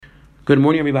Good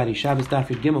morning, everybody. Shabbos Daf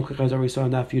Yud Gimel. Quick as already saw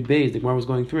in Daf Yud Beis, the Gemara was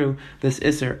going through this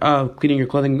isser of cleaning your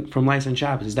clothing from lice on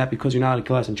Shabbos. Is that because you're not allowed to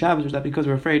kill lice on Shabbos, or is that because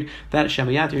we're afraid that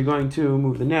Shemayat you're going to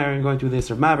move the ner and going through the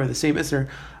isser of Maver, the same isser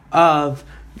of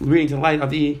reading to the light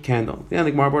of the candle? The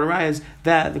Gemara brought a raya is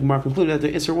that the Gemara concluded that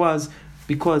the isser was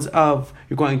because of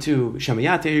you're going to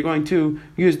Shemayat, you're going to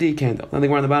use the candle. Then the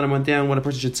Gemara on the bottom went down what a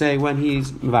person should say when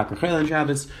he's Mevakar Chayla on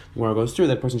Shabbos. The Gemara goes through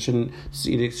that person shouldn't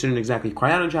exactly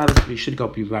cry out on Shabbos, but he should go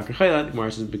be Mevakar Chayla. The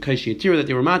Gemara says because she atira that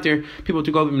they were matir people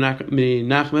to go be Nach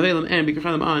Mevelim and be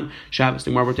Chaylim on Shabbos.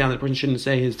 The Gemara wrote down that a person shouldn't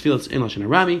say his tefillas in Lashon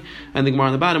Harami. And the Gemara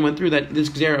on the bottom went through that this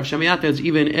gzera of Shemayat is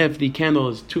even if the candle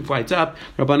is 2 flights up,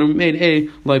 Rabbanan made a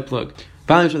light plug.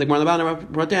 Finally, the Gemara on the bottom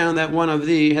brought down that one of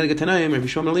the Helig Tanaim, Rabbi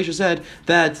Shmuel Elisha, said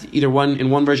that either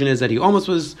one version is that he almost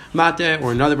was mateh,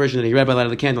 or another version that he read by the light of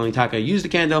the candle and Taka used the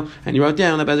candle, and he wrote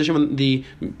down that by the Hashem, when the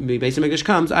Beis HaMikdash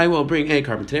comes, I will bring a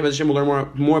carbon. Today, by the Hashem, we'll learn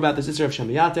more about this Isser of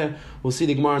Shemayat. We'll see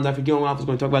the Gemara on Daf Yud Gimel is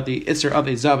going to talk about the Isser of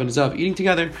a Zav and a Zav eating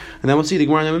together, and then we'll see the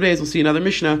Gemara on the Beis. We'll see another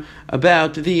Mishnah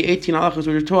about the 18 halachos which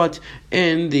were taught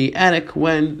in the attic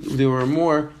when there were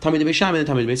more Talmidei Beis Shammai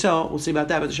than Talmidei Beis Hillel. We'll see about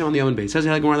that by the Hashem on the Owen Beis. Says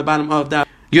the Gemara on the bottom of that.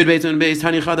 Yud Beis on Beis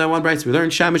Tani Chada. One brayso we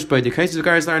learned Shamish by the cases of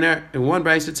Garis Larner. In one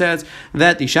brayso it says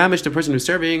that the Shamish, the person who's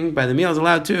serving by the meal, is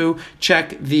allowed to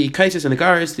check the cases and the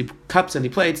Garis, the cups and the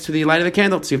plates, to the light of the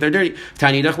candle to see if they're dirty.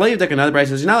 Tani Dach Leivdek. Another brayso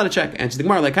says you're not allowed to check. And to the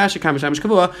Gemara like Kasha Kam Shamish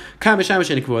Kavua Kam Shamish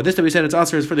Eni Kavua. This that we said it's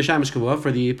also is for the Shamish Kavua, for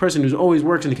the person who always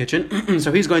works in the kitchen.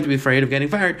 So he's going to be afraid of getting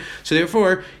fired. So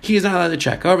therefore he is not allowed to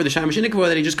check. However, the Shamish Eni Kavua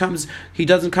that he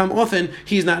doesn't come often.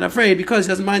 He's not afraid because he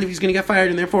doesn't mind if he's going to get fired,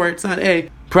 and therefore it's not a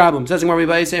problem. Says where we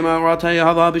buy same I'll tell you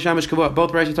how b'shamish kavua.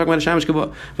 Both braysos talking about a shamish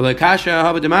kavua. For like kasha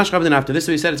haba demashchav. Then after this,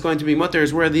 we said it's going to be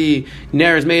mutters where the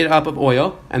ner is made up of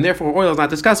oil, and therefore oil is not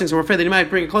disgusting. So we're afraid that he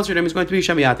might bring it closer to him. He's going to be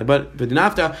shamiyata. But the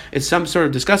nafta, it's some sort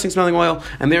of disgusting smelling oil,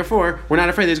 and therefore we're not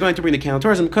afraid that he's going to bring the candle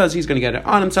towards him because he's going to get it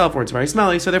on himself or it's very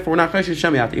smelly. So therefore we're not chashish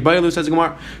shamiyata. Ibayalu says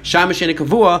Gemara shamish eni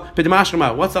kavua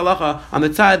b'demashchav. What's the halacha on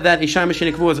the side that a shamish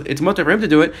eni kavua it's mutter for him to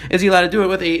do it? Is he allowed to do it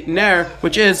with a ner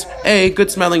which is a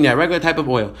good smelling ner, regular type of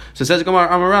oil? So it says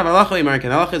Gemara. Amarav halacha American.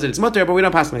 Halacha is that it's mutter, but we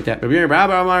don't pass like that. Rabbi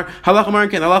Rabbi Amar halacha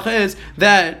American. Halacha is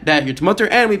that you're mutter,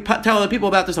 and we tell other people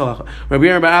about this halacha. Rabbi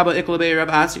Rabbi Iklabei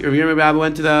Rabbi Asi. Rabbi Rabbi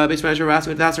went to the base manager Rabbi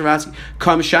Asi, went to Rabbi Asi.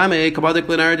 Kam Shame Kabadik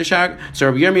Lenar Deshag. So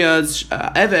Rabbi Yirmiyah's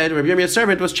Eved, Rabbi Yirmiyah's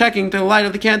servant, was checking to the light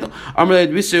of the candle. Amar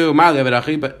Bisu Marli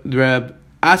Averachi, but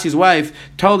Asi's wife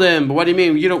told him, "But what do you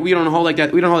mean? We don't hold like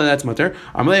that. We don't hold that that's mutter."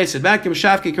 Amalei said back to him,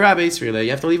 "Shavki Karabe Israel.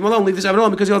 You have to leave him alone. Leave this Abed alone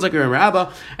because he holds like Rabbi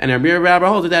Rabba, and Rabbi Rabba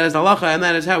holds that as halacha, and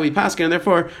that is how we paskin, and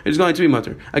therefore it is going to be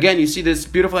mutter." Again, you see this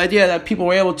beautiful idea that people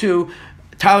were able to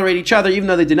tolerate each other, even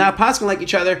though they did not paskin like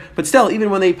each other. But still, even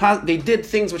when they did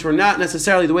things which were not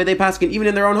necessarily the way they paskin, even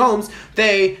in their own homes,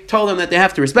 they told them that they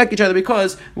have to respect each other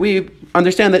because we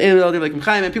understand that in the like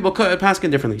Mechayim and people could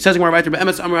paskin differently. Says more right,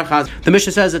 the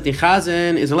Mishnah says that the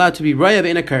chazan is allowed to be raya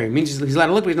in a curry. Means he's allowed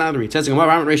to look, but he's not allowed to read. Says more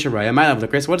raya. Might have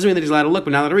look. So what does it mean that he's allowed to look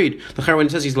but not allowed to read? The when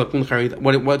it says he's looking,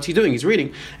 what's he doing? He's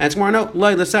reading. And it's more no.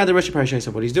 The side of the Rashi Parasha.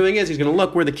 What he's doing is he's going to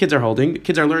look where the kids are holding. The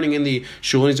kids are learning in the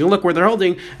shul, and he's going to look where they're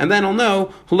holding, and then he'll know.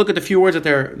 He'll look at the few words that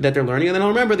they're learning, and then he'll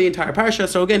remember the entire parsha.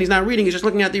 So again, he's not reading; he's just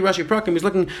looking at the Rashi Prakim. He's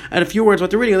looking at a few words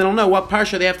what they're reading, and then he'll know what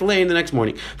parsha they have to lay in the next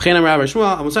morning. The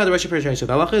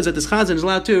halacha is that this chazan is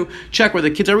allowed to check where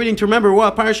the kids are reading to remember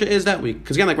what parsha is that week.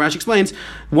 Because again, like Rashi explains,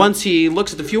 once he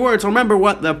looks at the few words, he'll remember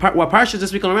what parsha is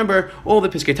this week. He'll remember all the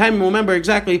piskei time. He'll remember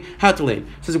exactly how to lay. It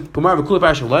says Gemara v'kula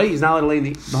parsha. He's not allowed to lay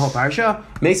the whole parsha.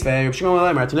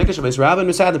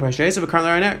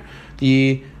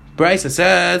 The Brisa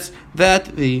says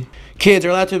that the kids are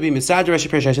allowed to be misad Rashi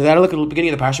Parsha. So they're allowed to look at the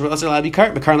beginning of the parsha, but also allowed to be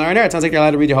karn l'arner. It sounds like they're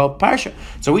allowed to read the whole parsha.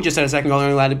 So we just said a second ago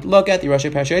they're allowed to look at the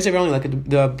Rashi Parsha. So we're only looking at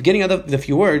the beginning of the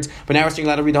few words, but now we're still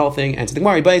allowed to read the whole thing. And so the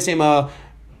Gemara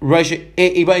Rashi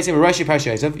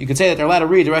Parsha. You could say that they're allowed to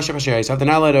read the Rashi Parsha. They're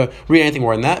not allowed to read anything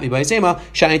more than that.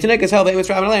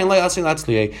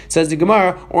 Says the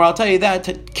Gemara, or I'll tell you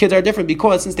that kids are different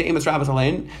because since they Amos Rabbis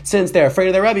Alain, since they're afraid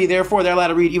of their Rebbe, therefore they're allowed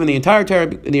to read even the entire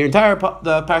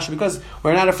parsha because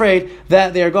we're not afraid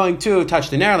that they are going to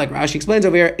touch the ner. Like Rashi explains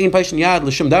over here, Rashi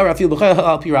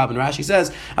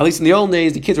says, at least in the old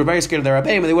days, the kids were very scared of their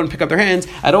Rebbe, and they wouldn't pick up their hands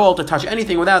at all to touch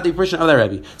anything without the permission of their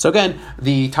Rebbe. So again,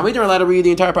 the Talmidim are allowed to read the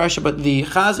entire parsha, but the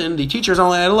chazan, the teacher, is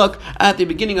only allowed to look at the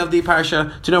beginning of the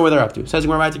parsha to know where they're up to. Says the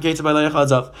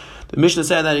The Mishnah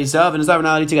said that Izav and Izav are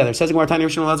not allowed together. It says Gemara Tanya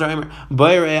Rishon Lazar Aimer.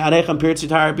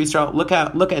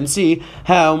 Look and see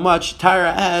how much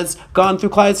Tyra has gone through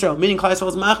Klal Yisrael. Meaning Klal Yisrael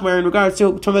is machmer in regards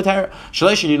to Tumah Tyra.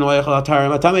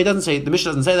 It doesn't say, the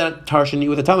Mishnah doesn't say that Tar should eat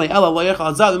with a Tamei.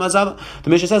 The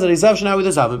Mishnah says that Izav should not eat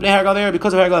with Izav.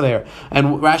 Because of Hargalaver. And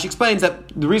Rashi explains that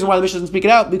the reason why the Mishnah doesn't speak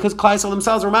it out because Klal Yisrael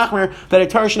themselves were machmer that a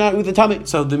Tar should not eat with the Tamei.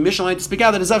 So the Mishnah likes to speak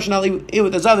out that Izav should not eat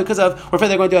with Izav because of we're afraid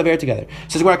they're going to have air together.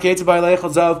 It says Gemara Keitz by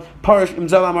Leichel Zav Parish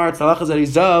Imzav Amaretz. The halacha is that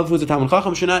Izav, who's a Talmud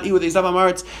Chacham, should not eat with Izav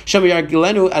Amaretz. Shemiyar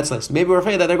Gilenu Etzlis. Maybe we're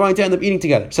afraid that they're going to end up eating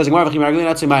together. It says Gemara V'chimar Gilenu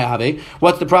Etzli Ma'yahavi.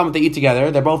 What's the problem if they eat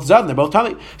together? They're both Zav and they're both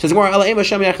Tamei. It says Gemara Ela Ema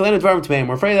Shemiyar Gilenu Dvarim Tmeim.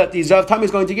 We're afraid that the Zav Tamei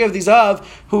is going to give the Zav,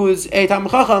 who is a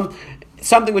Talmud Chacham,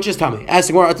 something which is Tamei. As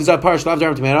the Gemara Zav Parish Lav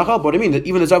Dvarim Tmeim. But what do you mean that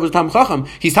even the Zav was Talmud Chacham,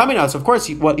 he's Tamei now. So of course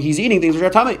he's eating things which are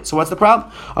Tamei. So what's the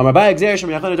problem? We're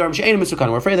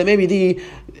afraid that maybe the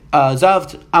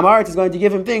Zav Amaret is going to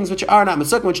give him things which are not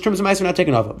Mesuk, which terms of mice are not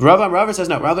taken off. Rav says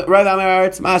no. Rav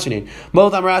Amaret Masinin.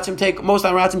 Most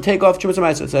Amaratim take off terms of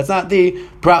mice. So that's not the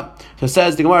problem. So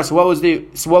says the Gemara. So what was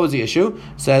the issue?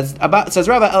 Says Rav El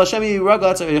Shemi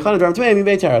Raglat Yechana Dram Tmeim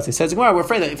Beitaras. It says the Gemara. We're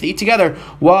afraid that if they eat together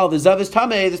while the Zav is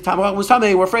Tamei, the Tamei was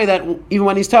Tamei. We're afraid that even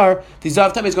when he's Tar, the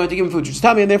Zav Tamei is going to give him food which is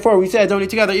Tamei, and therefore we said don't eat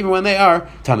together even when they are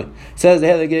Tamei. Says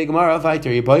the Gemara Fighter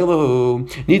Yiboilahu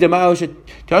Nida Ma'osh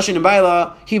Tashin and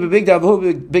Baila He big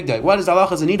day. What is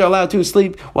Allah? Is Anita allowed to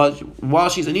sleep while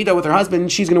she's Anita with her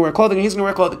husband? She's going to wear clothing and he's going to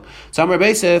wear clothing. So Amar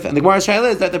Beisif and the Gemara's shaila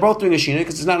is that they're both doing a shina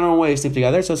because it's not a normal way to sleep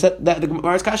together. So that the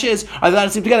Gemara's kash is are they allowed to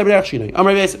sleep together? But shina.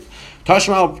 Amar Beisif.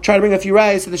 Tashma, I'll try to bring a few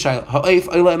rayas to the shaila.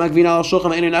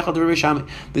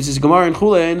 This is Gemara in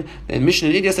Chulin and Mishnah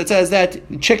in Idias that says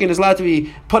that chicken is allowed to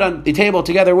be put on the table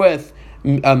together with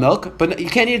milk, but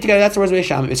you can't eat it together. That's the words of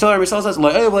Sham. Misal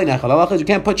says you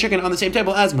can't put chicken on the same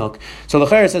table as milk. So the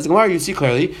L'chayr says Gemara, you see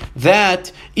clearly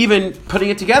that even putting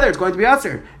it together is going to be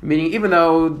asur. Meaning, even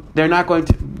though you're not going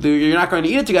to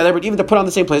eat it together, but even to put on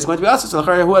the same place is going to be asur. So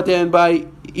the L'chayr huatin by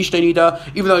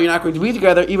Ishtainida, even though you're not going to be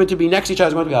together, even to be next to each other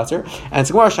is going to be asur. And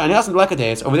so Gemara Shani Hasan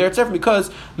Lekadei over there it's different because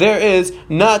there is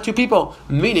not two people.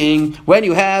 Meaning, when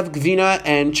you have gvina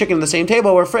and chicken on the same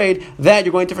table, we're afraid that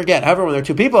you're going to forget. However, when there are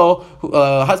two people,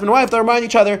 husband and wife, they'll remind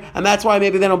each other, and that's why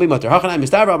maybe then it'll be mutter. I'll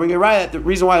bring you a riot. The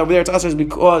reason why over there it's asur is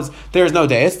because there is no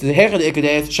deis.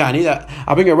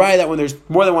 I'll bring you a riot that when there's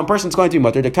more than one person, it's going to be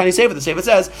mutter. The tiny sefer, the sefer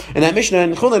says in that Mishnah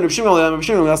in Chulin, Rav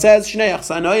Shimon says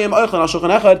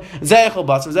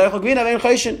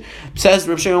says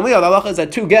Rav Shimon the halacha is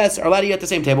that two guests are allowed to eat at the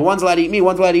same table. One's allowed to eat meat,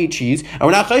 one's allowed to eat cheese, and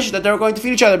we're not chayshish that they're going to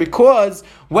feed each other because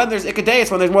when there's ikadeis,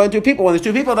 when there's more than two people, when there's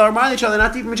two people that remind each other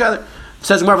not to eat from each other.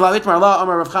 Says Gemara,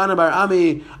 Amar Rav Chana Bar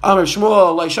Ami, Amar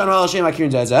Shmuel, Laishanu Al Shem Akirin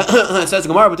Zezah. It says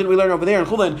Gemara, but didn't we learn over there in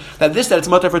Chulin that it's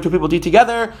mutter for two people to eat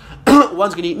together?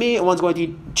 One's going to eat meat and one's going to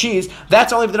eat cheese.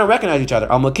 That's only if they don't recognize each other.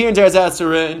 But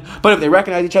if they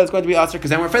recognize each other, it's going to be asur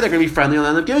because then we're afraid they're going to be friendly and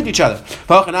end up giving to each other.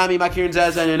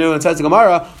 It says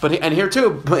Gemara, and here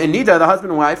too, in Nida, the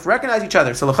husband and wife recognize each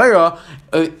other. So l'chayra,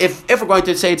 if we're going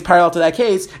to say it's parallel to that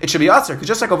case, it should be asur because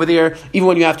just like over there, even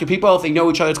when you have two people, if they know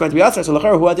each other, it's going to be asur. So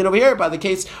l'chayra, who I did over here by the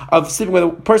case of sleeping with a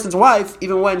person's wife,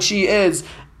 even when she is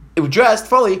dressed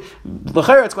fully,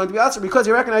 l'chayra it's going to be asur because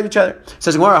you recognize each other.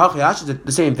 Says Gemara, hachayash is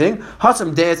the same thing.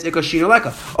 Hasam deis ika shina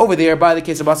leka. Over there, by the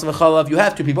case of basam v'chalav, you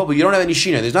have two people, but you don't have any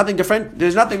shina. There's nothing different.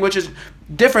 There's nothing which is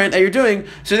different that you're doing,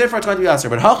 so therefore it's going to be asur.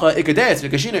 But hacha ika deis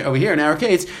ika shina. Over here, in our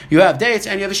case, you have dates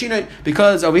and you have a shina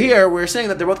because over here we're saying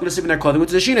that they're both going to sleep in their clothing,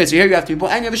 which is a shina. So here you have two people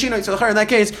and you have a shina. So l'chayra in that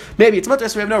case, maybe it's mutter,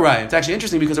 so we have no raya. It's actually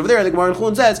interesting because over there the Gemara in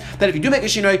Chulin says that if you do make a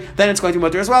shina, then it's going to be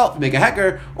mutter as well. If you make a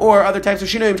hecker or other types of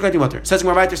shina, it's going to be mutter. Says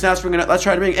Gemara right there. Now let's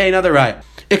try to bring another raya.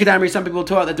 Ikadamri, some people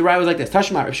taught that the raya was like this.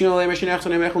 Tashma, Rav Shimon Rav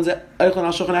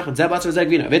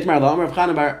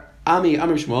Chana Ami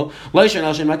Amr Shmuel Loishan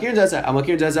Al Shem Makirin Zeza Al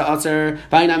Makirin Zeza Atzer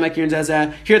Vaina Makirin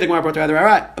Zeza. Here the Gemara brought the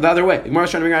other way. The Gemara is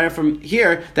trying to bring out from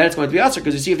here that it's going to be Atzer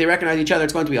because you see if they recognize each other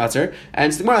it's going to be Atzer.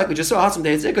 And the Gemara like we just saw Hasam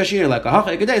Days Ikashina like a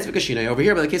Hacha Ikadays Ikashina. Over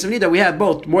here by the case of Nida we have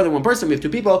both more than one person, we have two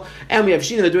people, and we have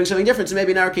Shina, they're doing something different. So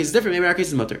maybe in our case it's different, maybe in our case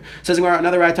it's mutter. Says the Gemara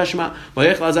another right Tashma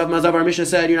Mazav. Our Mishnah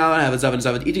said you're not allowed to have a Zav and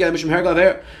Zav eat together Mishnah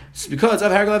Herglaver. Because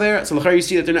of Herglaver, so L'chayr you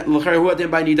see that they're not L'chayr who didn't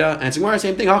by Nida, and Gemara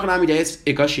same thing Hachanami Days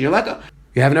Ikashina Leka.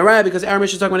 You have an araya because our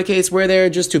Mishnah is talking about a case where there are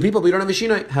just two people, but you don't have a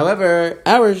shinoi. However,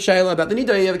 our shayla about the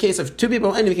nida, you have a case of two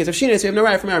people, and in the case of shinoi, so you have an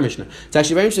araya from our Mishnah. It's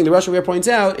actually very interesting. The Rosh Hashanah points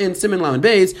out in Siman Lamed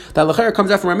Beis that l'chayr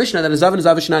comes out from our Mishnah that a zav and a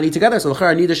zav should not eat together. So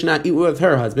l'chayr nida should not eat with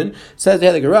her husband. Says the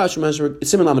Garash,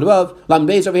 Siman Lamed above, Lamed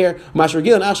Beis over here. Mashar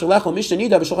Gil and Ashar Lechel Mishnah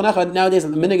nida b'shulchan echad. Nowadays, the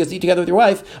minhag is to eat together with your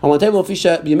wife on one table.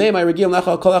 Fisha b'yemei my regil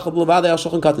lechel kol echad b'levadei al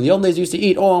shulchan katan. The old days used to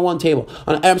eat all on one table.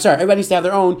 Everybody used to have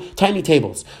their own tiny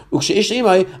tables. Ukshe ish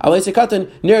imay alei sekatan.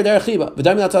 woman near their chiba.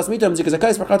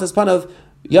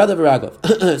 Yadav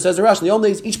Ragov. Says the Rush, in the old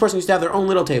days, each person used to have their own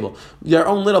little table, their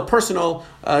own little personal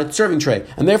serving tray.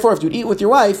 And therefore, if you'd eat with your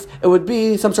wife, it would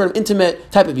be some sort of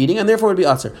intimate type of eating, and therefore it would be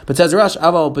aser. But says the Rush,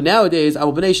 but nowadays, I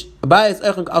will b'neish abayis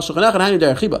echem al shulchanach and hainu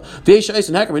der chiba. V'yesh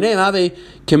eisen hacker my name have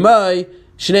kemai.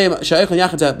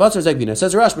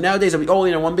 Says the Rush, but nowadays we all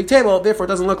eat on one big table, therefore it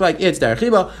doesn't look like it's der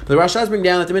chiba. But the Rush does bring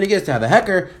down that the minig is to have a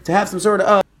hecker, to have some sort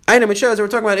of item. It shows that we're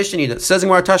talking about Ishtanida. Says in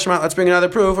Gemara Tashma, let's bring another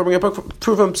proof. We're bringing a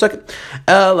proof from second.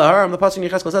 El Haram, the pasuk in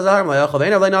Yecheskel says Haram la yachol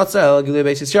ve'enav le'natzel gilui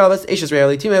beis Yisrael ish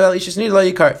Israeli timevel ish Nida la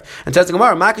yikarv. And says the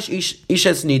Gemara Makish ish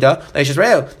Nida la ish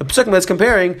Israel. The pasuk is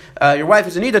comparing your wife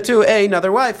who's a Nida to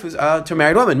another wife who's to a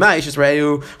married woman. Ma ish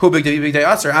Israel who big devi big day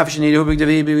aser afish Nida who big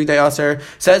devi big day aser.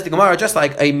 Says the Gemara, just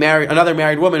like another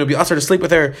married woman would be aser to sleep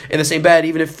with her in the same bed,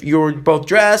 even if you're both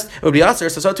dressed, it would be aser.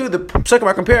 So too the pasuk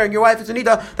are comparing your wife is a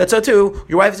Nida. That's so too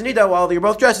your wife is a Nida while you're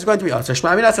both dressed is going to be aser.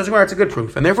 Shema Amina says it's a good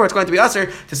proof, and therefore it's going to be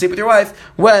aser to sleep with your wife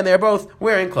when they're both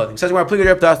wearing clothing. Says and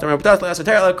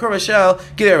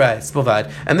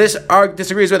this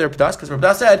disagrees with Reb Das, because Reb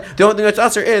Das said the only thing that's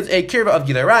aser is a kirva of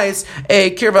gilei rice,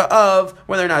 a kirva of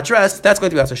when they're not dressed. That's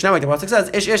going to be aser. Now, like the pasuk says,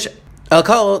 ish ish. El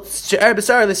kol she'er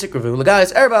b'sar l'sikravu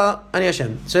l'gayis erba ani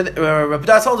Hashem. So Reb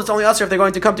Das holds it's only aser if they're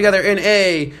going to come together in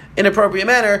a inappropriate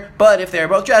manner, but if they're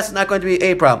both dressed, it's not going to be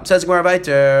a problem. Says Gemara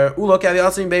Vayter Ulo kavi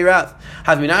asim beirav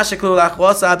have minasheklu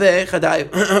lachwasa bechadayu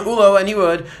Ulo, and he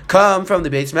would come from the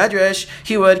Beis Medrash,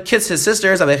 he would kiss his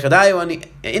sisters abechadayu on the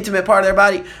intimate part of their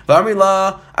body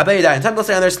v'amrila abeyadai, and time goes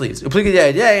on their sleeves. And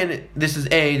this is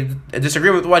a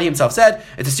disagreement with what he himself said.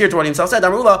 It's a steer to what he himself said.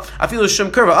 Amrula afilu shum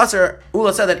kurva aser.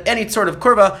 Ula said that any sort of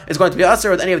kurva is going to be aser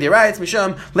with any of the rights.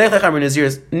 Mishum leichlecham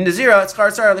nazira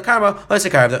tzchar sar the karma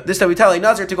leisekarv. This that we tell a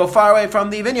nazir to go far away from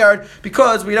the vineyard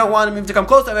because we don't want him to come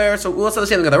close to there. So Ula said the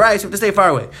same thing of the rights. We have to stay far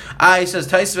away. I says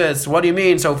Taisvis, what do you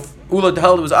mean? So Ula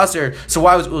held it was aser, so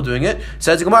why was Ula doing it?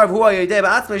 Says the Gemara, here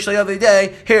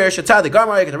Shatad the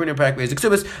Gemara,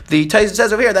 the Taisvis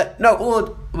says over here that no,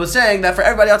 Ula was saying that for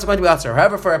everybody else it's going to be aser.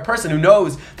 However, for a person who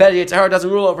knows that Yitzhar doesn't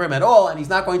rule over him at all and he's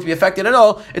not going to be affected at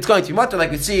all, it's going to be mutter,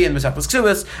 like we see in Mesachos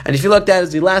Ksubas. And if you looked at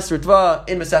as the last ritva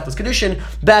in Mesachos Kedushin,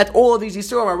 that all of these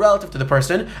Yisurim are relative to the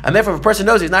person, and therefore if a person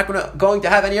knows he's not going to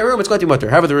have any room, it's going to be mutter.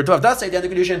 However, the ritva does say at the end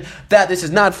of Kedushin that this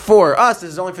is not for us, this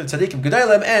is only for the tzaddikim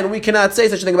gedolim, and we cannot say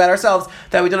such a thing about ourselves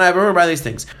that we don't have a room by these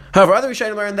things. However, other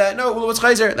Rishonim learned that no, Ula was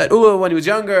chayzer, that Ula when he was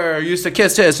younger used to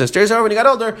kiss his sisters, or when he got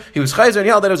older he was chayzer and he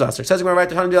held that it was aser. Says we're right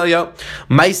to Hanam D'Eliyahu.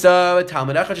 Maisa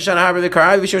Talmud Echad Shana Harbe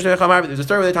V'Karav V'Shir Shana Harbe. There's a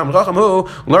story with a Talmud Chacham who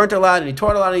learned a lot and he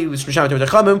taught a lot and he was Shana Talmud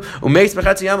Chachamim Umeis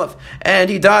B'Chatzi Yamav, and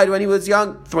he died when he was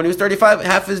young, when he was 35,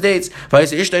 half his dates.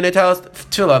 V'Yisa Ishtay Netel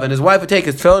Tfilav, and his wife would take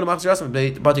his tefillin and Machzir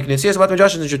Yasam Bati Knesiyas Bat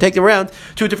Midrashim, and she would take them around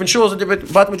to different shuls and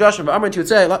different Bat Midrashim. But Amrin, she would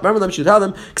say, remember them, she would tell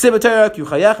them, Ksib Torah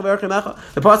Yuchayach V'Erchim.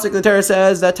 The pasuk in the Torah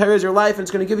says that Torah is your life and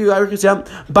it's going to give you Arichis Yam.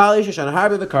 Bali Shana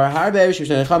Harbe V'Kar Harbe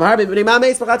Shana Cham Harbe V'Nimam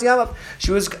Meis B'Chatzi Yamav.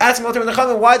 She was asking about the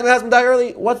Chacham, why did my husband die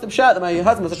early? What's the pshat that my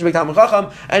husband was such a big Talmud Chacham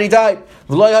and he died?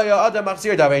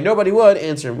 Nobody would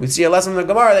answer him. We see a lesson in the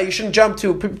Gemara that you shouldn't jump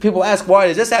to people ask why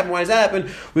does this happen, why does that happen.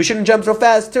 We shouldn't jump so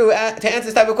fast to answer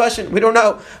this type of question. We don't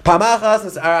know. So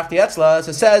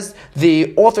says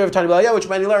the author of Tanya B'Aliyah, which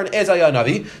many learn is Aliyah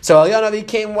Navi. So Aliyah Navi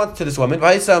came once to this woman,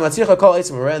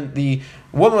 and the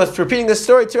woman was repeating this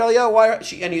story to Aliyah,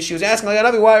 she was asking Aliyah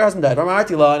Navi why her husband died. And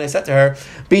I said to her,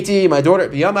 Biti, my daughter,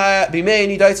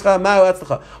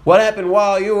 what happened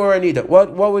while you were in Nida?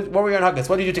 What were you in Haggas?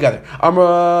 What did you do together?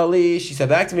 Amrali, she said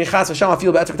back to me, Chas Hashem, I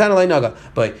feel better.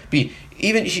 But B,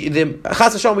 even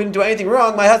Chas Hashem, we didn't do anything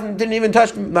wrong. My husband didn't even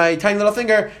touch my tiny little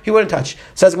finger. He wouldn't touch.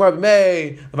 Says Gemara, asked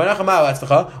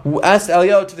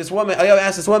Eliyahu to this woman. Eliyahu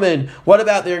asked this woman, what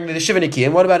about during the Shiva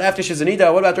Nikiyim? What about after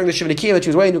Shizanida? What about during the Shiva Nikiyim that she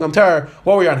was waiting to come to her?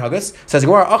 What were you on Haggas? Says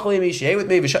Gemara, she ate with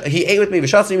me. He ate with me.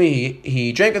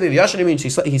 He drank with me. He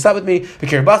slept with me.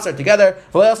 Basar together.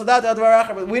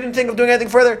 But we didn't think of doing anything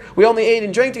further. We only ate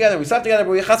and drank together. We slept together.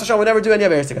 But we Chas Hashem would never do any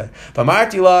of it together. And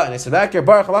I said back here,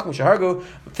 Baruch Halach Mishahargu.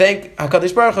 Thank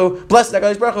HaKadosh Baruch Hu, blessed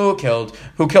HaKadosh Baruch Hu,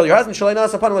 who killed your husband, Shalai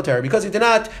Nas upon the Torah, because he did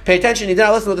not pay attention, he did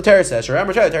not listen to what the Torah says.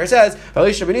 Remember, the Torah says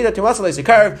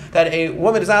that a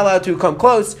woman is not allowed to come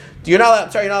close. You're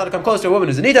not allowed to come close to a woman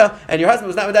who's a nida, and your husband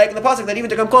was not medayik in the pasuk that even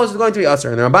to come close is going to be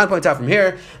aser. And the Ramban points out from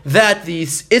here that the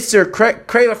isser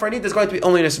kreva for nida is going to be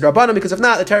only an isser rabbanon, because if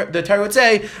not, the Torah would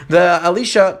say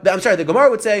the Gemara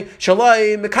would say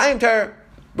Shalai Mekayim Torah.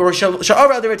 Or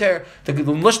sha'ar al Torah. The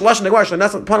lashon Gemara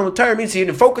shalanas upon the Torah means he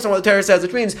didn't focus on what the Torah says,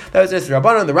 which means that was the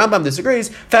Rabbanan. The Rambam disagrees.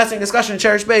 Fasting discussion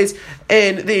cherished base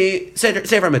in the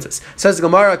Sefer Mitzvahs. Says the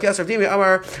Gemara, Kesar Dimi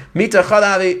Amar Mita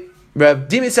Chalavi. Rav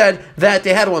Dimi said that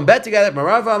they had one bed together. In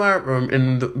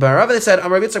Barav they said,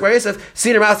 Amar Yitzchak Bar Yosef,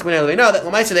 Seder Masik Ben Eloi. No, that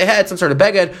Lamaisa they had some sort of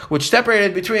beged which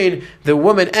separated between the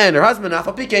woman and her husband.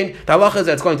 Afal Pikein, the halacha is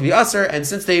that it's going to be Aser, and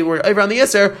since they were over on the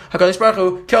Isser, HaKadosh Baruch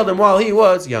Hu killed him while he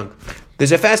was young.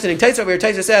 There's a fascinating taisa over here.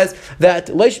 Taisa says that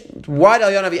why did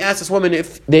Elionavi ask this woman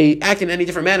if they act in any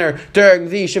different manner during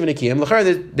the Shiva Nikiyim?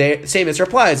 The same answer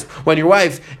applies when your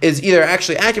wife is either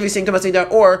actually actively saying Tumas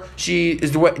Nida or she is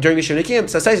during the Shiva Nikiyim.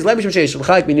 So Taisa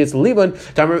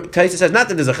says not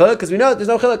that there's a chiluk because we know that there's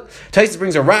no chiluk. Taisa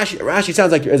brings a Rashi. Rashi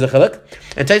sounds like there is a chiluk,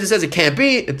 and Taisa says it can't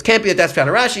be. It can't be that that's found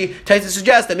in Rashi. Taisa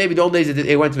suggests that maybe the old days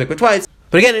they went to mikvah twice.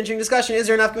 But again, interesting discussion, is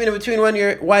there enough community between when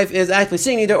your wife is actively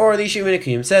singing Nida or the Shiva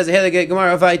Nikiyim? Says,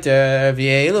 Gemara Vaiter,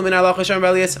 V'ye'elu min halacha Shem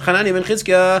B'alias, Chanani ben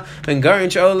Chizkiah, ben Garin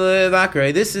Sh'ol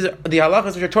V'akrei. This is the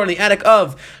halachas which are taught in the attic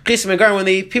of Chizkiah ben Garin when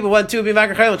the people went to be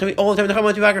V'akrei Chayim, all the time they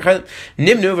went to V'akrei Chayim.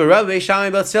 Nimnu v'Rabbi Shalmi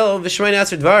Batzil v'Shmein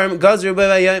Asr Dvarim Gazru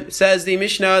B'vayim. Says the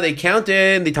Mishnah, they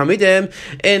counted the Talmidim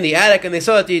in the attic and they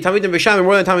saw that the Talmidim B'Sham were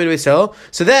more than Talmidim B'Sil.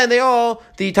 So then they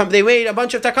made a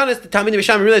bunch of takanas. The Talmidim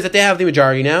B'Sham realized that they have the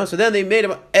majority now. So then they made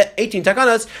 18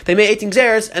 takanas, they made 18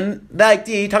 zeres, and like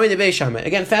the Talmidei Beis Shammai.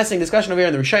 Again, fascinating discussion over here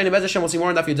in the Rishayim. Bez Hashem, we'll see more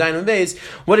on Daf Yud Zayin and Beis.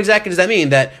 What exactly does that mean?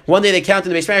 That one day they counted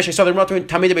the Beis Shammai, they saw the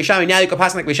Talmidei Beis Shammai, now you go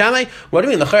pass like Beis Shammai? What do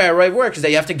you mean? The Chayah Roiv works is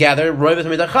that you have to gather Roiv and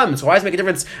Talmidei Chacham. So why does it make a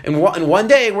difference in one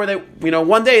day where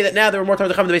one day that now there were more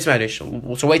Talmidei Chacham than Beis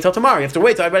Shammai? So wait till tomorrow. You have to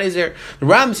wait till everybody's there. The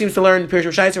Ram seems to learn,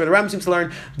 Pirush Shaiser, the Ram seems to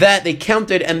learn that they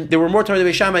counted and there were more Talmidei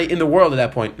Beis Shammai in the world at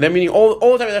that point. That meaning all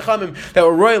the Talmidei Chacham that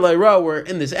were Roy Leiro were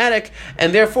in this attic,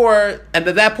 and therefore, and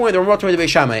at that point, there were more Talmidei Beis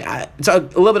Shammai. It's a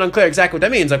little bit unclear exactly what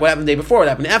that means. Like what happened the day before, what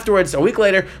happened afterwards, a week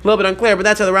later, a little bit unclear. But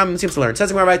that's how the Rambam seems to learn. It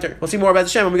says more right there. We'll see more about the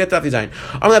Shem when we get to Daf Yud Zayin.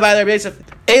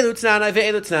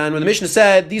 When the Mishnah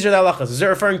said these are the halachas, is it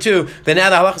referring to the now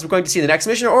the halachas we're going to see in the next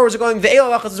Mishnah, or was it going the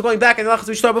halachas is going back and the halachas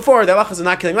we saw before? The halachas is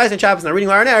not killing lice and Shabbos, not reading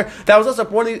Lar Ner. That was also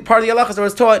part of the halachas that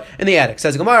was taught in the attic.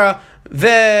 Says Gemara.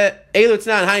 Elu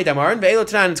Tanan Hani Damarin, Elu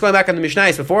Tanan, it's going back on the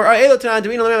Mishnayos before, or Elu Tanan, do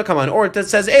we know the come on? Or it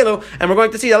says Elu, and we're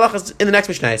going to see the halachas in the next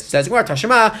Mishnayos. It says Gemara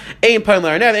Tashema, Ein Parim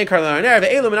Lar Ner, Ein Karim Lar Ner,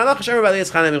 Elu Min Halachas Shemer Bali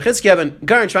Yitzchanan Ben Chizkiah Ben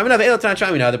Garin Shmamina, Elu Tanan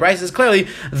Shmamina. The Bryce is clearly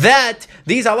that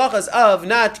these halachas of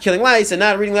not killing lice and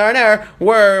not reading Lar Ner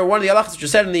were one of the halachas which are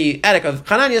said in the attic of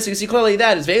Hananiah. So you see clearly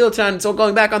that is Elu Tanan. It's all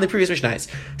going back on the previous Mishnayos.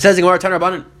 It says Gemara Tanar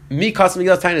Rabbanan. Mikas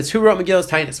Megillas Tainus. Who wrote Megillas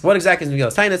Tainus? What exactly is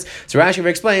Megillas Tainus? So Rashi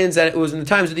explains that it was in the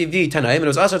times of the Tanaim, and it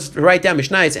was also to write down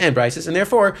Mishnayos and Brises, and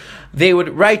therefore they would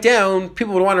write down.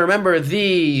 People would want to remember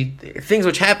the things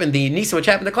which happened, the Nisa which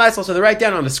happened to Klaisel, so they write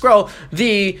down on the scroll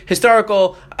the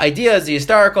historical ideas, the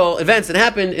historical events that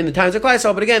happened in the times of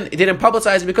Klaisel. But again, it didn't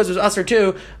publicize it because it was usher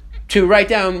to write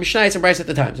down Mishnayos and Bryce at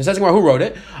the time. So it says who wrote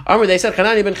it. They said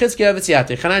Hanani ben Chizkiah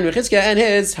v'Tziati. Hanani ben Chizkiah and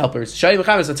his helpers. Shari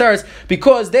mechaves l'tzaros,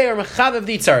 because they are mechavev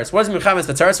the tzaros. What does mechaves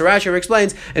l'tzaros? So Rashi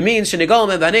explains it means shenigol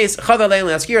men v'anes chava lein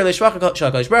l'askir leishvach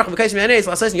shalakosh baruch v'kais me'anes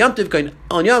l'asais yamtiv kain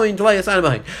on yamin t'lay yasan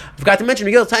behind. I forgot to mention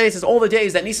Megillas Tainus is all the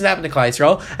days that Nisan happened to Klal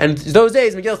Yisrael, and those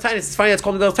days Megillas Tainus is funny. It's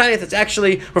called Megillas Tainus. It's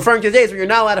actually referring to the days where you're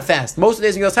not allowed to fast. Most of the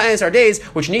days Megillas Tainus are days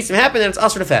which Nisan happened and it's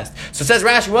usher to fast. So it says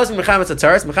Rashi wasn't mechaves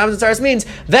l'tzaros. Mechaves l'tzaros means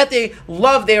that they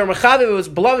loved. They were mechavev, it was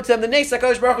beloved to them the nes that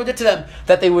HaKadosh Baruch Hu did to them,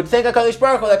 that they would thank HaKadosh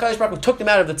Baruch Hu, that HaKadosh Baruch Hu took them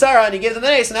out of the tzara and He gave them the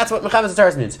nes, and that's what mechavev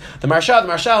tzara means. The Marshal and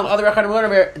other Rechadim learn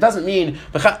over here, it doesn't mean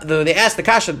they ask the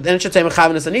kasha, then it should say mechavev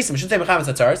and nisim, it should say mechavev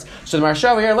tzaras. So the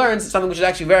Marshal here learns something which is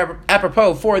actually very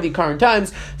apropos for the current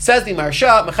times. Says the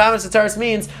Marshal, mechavev tzaras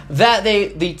means that the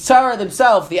tzara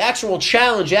themselves, the actual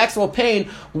challenge, the actual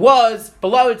pain was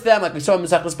beloved to them, like we saw in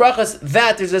Mesechus Brachos,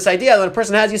 that there's this idea that when a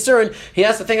person has Yisurin, he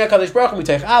has to thank HaKadosh Baruch Hu,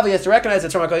 he has to recognize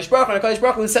it's from HaKadosh Baruch Hu, and HaKadosh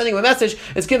Baruch Hu is sending him a message,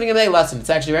 is giving him a lesson. It's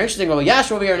actually very interesting. Rabbi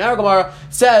Yashua over here in our Gemara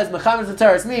says, Mechavev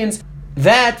Tzaras means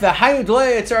that the Hayu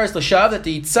Dloya Tzaras L'Shav, that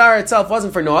the Tzar itself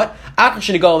wasn't for naught,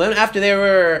 after they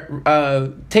were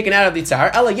taken out of the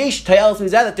Tzar, Ela Yesh Tayel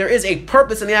means that there is a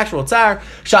purpose in the actual Tzar.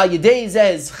 Shal Yidei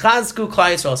Zez Chazku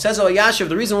Klal Yisrael. Says Rabbi Yashiv,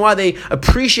 the reason why they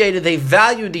appreciated, they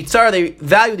valued the Tzar, they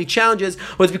valued the challenges,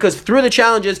 was because through the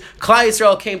challenges, Klal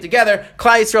Yisrael came together,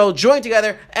 Klal Yisrael joined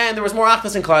together, and there was more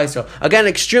Achdus in Klal Yisrael. Again, an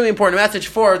extremely important message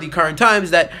for the current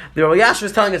times that the Rabbi Yashiv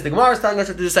is telling us, the Gemara is telling us,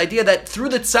 that this idea that through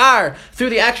the Tzar, through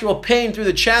the actual pain, through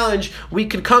the challenge, we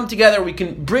can come together, we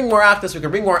can bring more Achdus, we can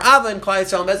bring more Ava in Klal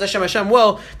Yisrael, and Bez Hashem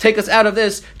will take us out of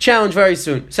this this challenge very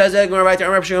soon. Says we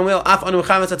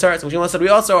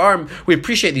also we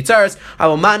appreciate the tzaras.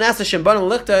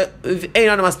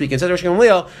 Says Rosh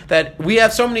Gamliel that we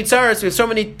have so many tzaras, we have so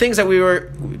many things that we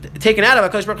were taken out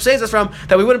of, HaKadosh Baruch Hu saves us from,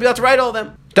 that we wouldn't be able to write all of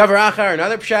them. Davar achar,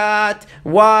 another pshat,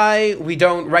 why we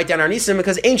don't write down our nisim,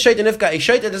 because ein shaitan nifka, a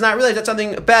shaitan does not realize that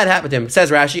something bad happened to him.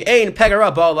 Says Rashi, ein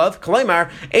pegara ba'alav,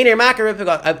 kalaymar, ein makar,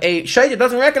 a shaitan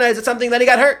doesn't recognize it's something that he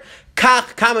got hurt.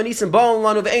 Kach kama nisim ba'on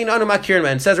lanu ve'ein anu makir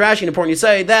men. Says Rashi, important you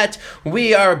say that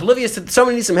we are oblivious to so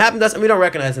many nisim happen to us and we don't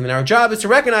recognize them. And our job is to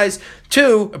recognize,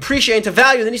 to appreciate, and to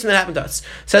value the nisim that happened to us.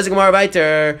 Says the Gemara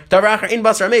weiter, davar achar in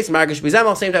basar meis margish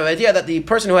bizemel. Same type of idea that the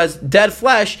person who has dead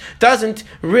flesh doesn't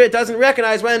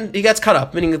recognize when he gets cut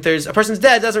up. Meaning that there's a person's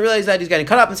dead, doesn't realize that he's getting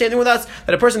cut up. And same thing with us,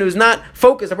 that a person who's not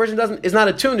focused, a person is not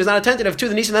attuned, is not attentive to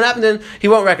the nisim that happened, then he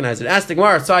won't recognize it. Ask the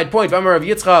Gemara, side point, V'amar of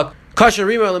Yitzchak, that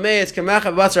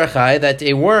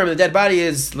a worm in the dead body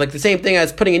is like the same thing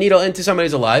as putting a needle into somebody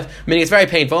who's alive, meaning it's very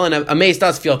painful, and a mace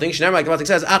does feel things. Like the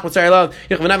says,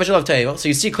 so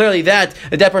you see clearly that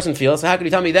a dead person feels. So how can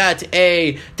you tell me that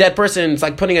a dead person is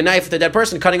like putting a knife at a dead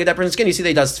person, cutting a dead person's skin? You see that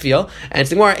he does feel. And it's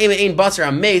the Gemara, says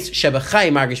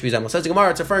the Gemara,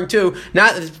 it's referring to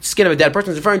not the skin of a dead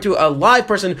person, it's referring to a live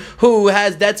person who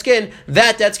has dead skin.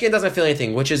 That dead skin doesn't feel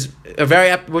anything, which is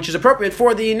appropriate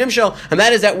for the nimshal, and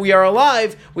that is that we are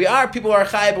alive, people who are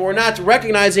chai, but we're not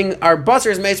recognizing our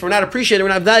basar's mace, we're not appreciating, we're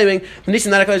not valuing the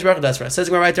nisim that HaKadosh Baruch Hu does for us. Says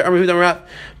right there, we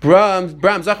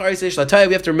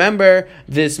have to remember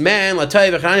this man, his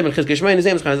name is Hanani ben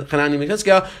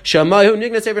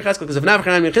Chizkiah, because if not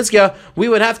Hanani ben Chizkiah, we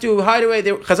would have to hide away,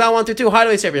 Chazal wanted to hide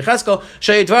away Sefer Yecheskel,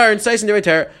 Shayidvar and Saisin Derei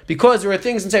Torah, because there were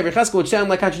things in Sefer Yecheskel which sound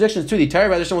like contradictions to the Torah.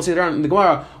 Rather, we'll see there in the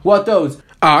Gemara what those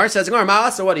are. Says the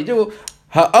Gemara, so what do you do?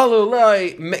 He brought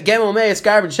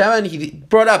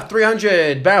up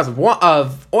 300 barrels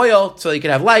of oil so he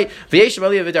could have light,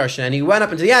 and he went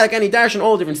up into the attic and he dashed on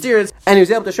all different steers, and he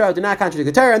was able to show it did not contradict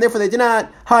the Torah, and therefore they did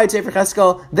not hide Sefer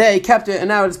Cheskel, they kept it, and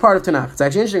now it is part of Tanakh. It's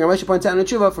actually interesting, Rashi points out in the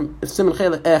Tshuva from Siman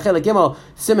Chela Gimel,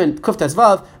 Siman Kuf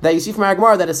Tesvav, that you see from our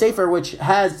Gemara that a Sefer which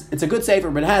it's a good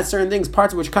Sefer, but it has certain things,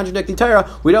 parts which contradict the Torah,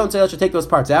 we don't say let's take those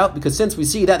parts out, because since we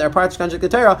see that there are parts which contradict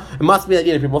the Torah, it must be that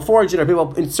either people forged it or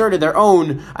people inserted their own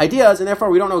ideas, and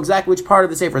therefore we don't know exactly which part of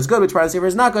the Sefer is good, which part of the Sefer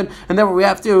is not good, and therefore we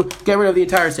have to get rid of the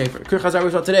entire Sefer.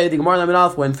 Today, the Gemara Lamed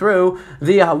Aleph went through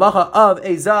the halacha of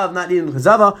a zav not needing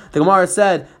chazava. The Gemara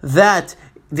said that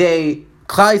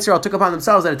Klal Yisrael took upon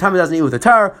themselves that a Tamid doesn't eat with the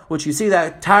tar, which you see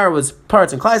that tar was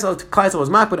parts in Klal Yisrael was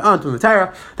makbid onto the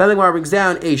tar. Then the Gemara brings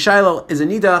down a Shiloh is a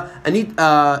nida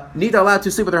allowed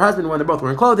to sleep with her husband when they're both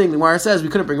wearing clothing. The Gemara says we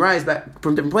couldn't bring rice back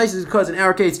from different places because in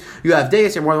our case you have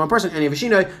days, you have more than one person, and you have a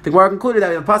shinoi. The Gemara concluded that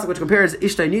we have a pasuk which compares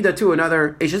Ishtay nida to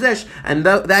another Eshezesh, and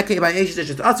that came by Eshezesh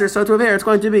is Atzer, so to Aver it's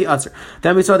going to be Atzer.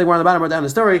 Then we saw the Gemara on the bottom, wrote down the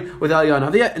story with Eliyahu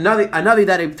Navi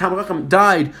that a Talmid Chacham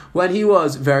died when he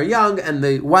was very young, and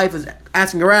the wife was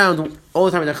asking around all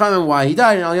the time at Chachamim why he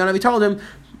died, and Eliyahu Navi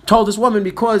told this woman,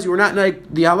 because you were not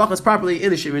like the halachas properly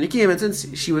in the Shivim Nikim, and since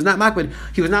he was not makbid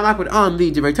on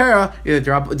the Divrei Torah, either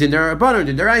Din Rabban or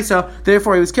Din Deraisa,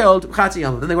 therefore he was killed Chatzi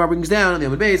Yom. Then the Gemara brings down on the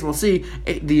Amud Beis, we'll see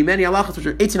the many halachas, which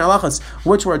are 18 halachas,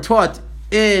 which were taught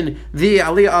in the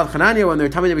Aliyah of Hananiah when they're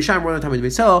Talmidei Bisham more than Talmidei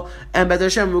Beis Hillel, and Be'ez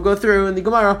Hashem we'll go through in the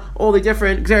Gemara all the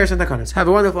different Gzeros and Takanos. Have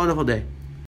a wonderful day.